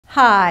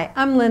Hi,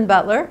 I'm Lynn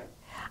Butler.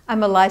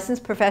 I'm a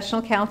licensed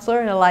professional counselor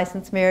and a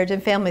licensed marriage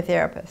and family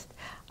therapist.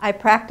 I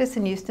practice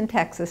in Houston,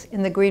 Texas,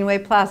 in the Greenway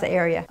Plaza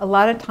area. A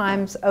lot of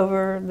times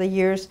over the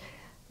years,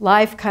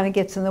 life kind of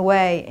gets in the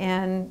way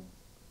and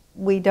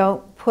we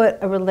don't put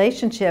a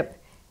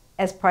relationship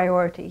as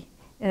priority.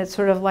 And it's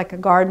sort of like a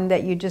garden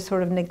that you just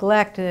sort of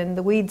neglect and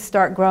the weeds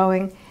start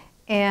growing.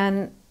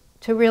 And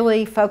to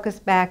really focus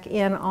back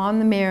in on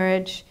the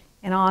marriage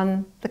and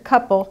on the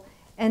couple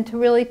and to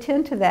really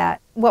tend to that.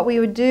 What we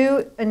would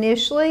do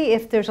initially,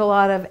 if there's a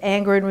lot of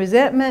anger and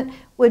resentment,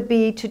 would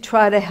be to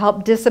try to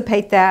help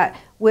dissipate that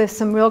with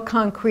some real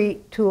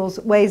concrete tools,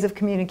 ways of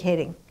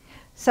communicating,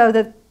 so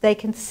that they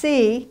can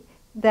see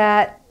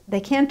that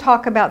they can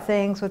talk about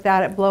things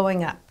without it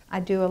blowing up. I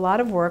do a lot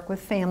of work with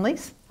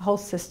families, the whole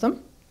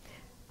system.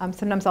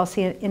 Sometimes I'll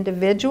see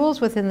individuals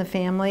within the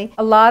family.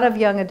 A lot of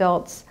young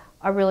adults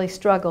are really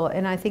struggle,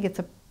 and I think it's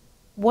a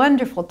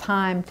wonderful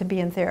time to be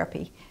in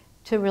therapy,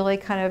 to really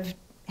kind of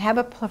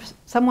have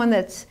someone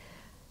that's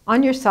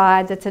on your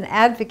side, that's an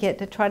advocate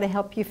to try to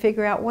help you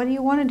figure out what do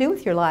you want to do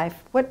with your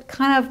life? What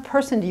kind of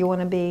person do you want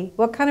to be?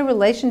 What kind of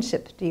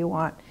relationships do you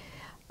want?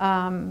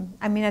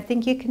 I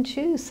think you can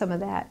choose some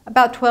of that.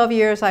 About 12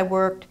 years I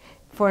worked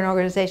for an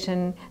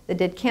organization that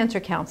did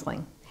cancer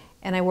counseling,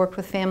 and I worked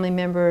with family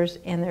members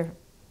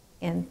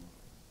and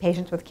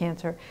patients with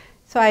cancer.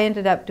 So I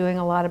ended up doing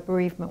a lot of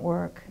bereavement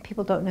work.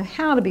 People don't know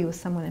how to be with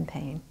someone in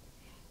pain.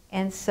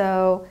 And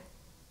so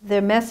the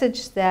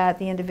message that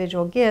the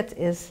individual gets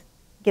is,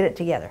 get it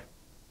together.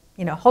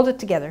 You know, hold it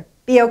together,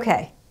 be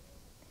okay.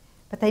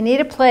 But they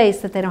need a place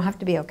that they don't have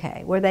to be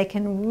okay, where they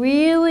can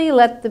really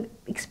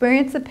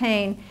experience the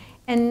pain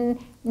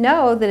and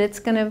know that it's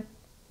gonna,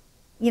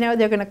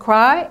 they're gonna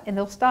cry and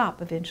they'll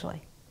stop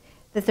eventually,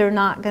 that they're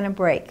not gonna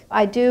break.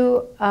 I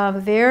do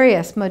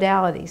various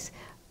modalities,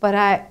 but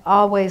I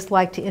always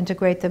like to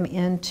integrate them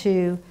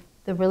into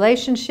the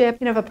relationship.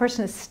 If a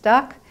person is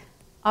stuck,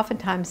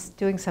 oftentimes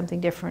doing something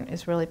different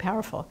is really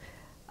powerful.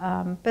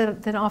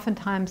 But then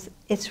oftentimes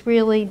it's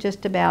really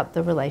just about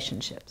the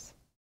relationships.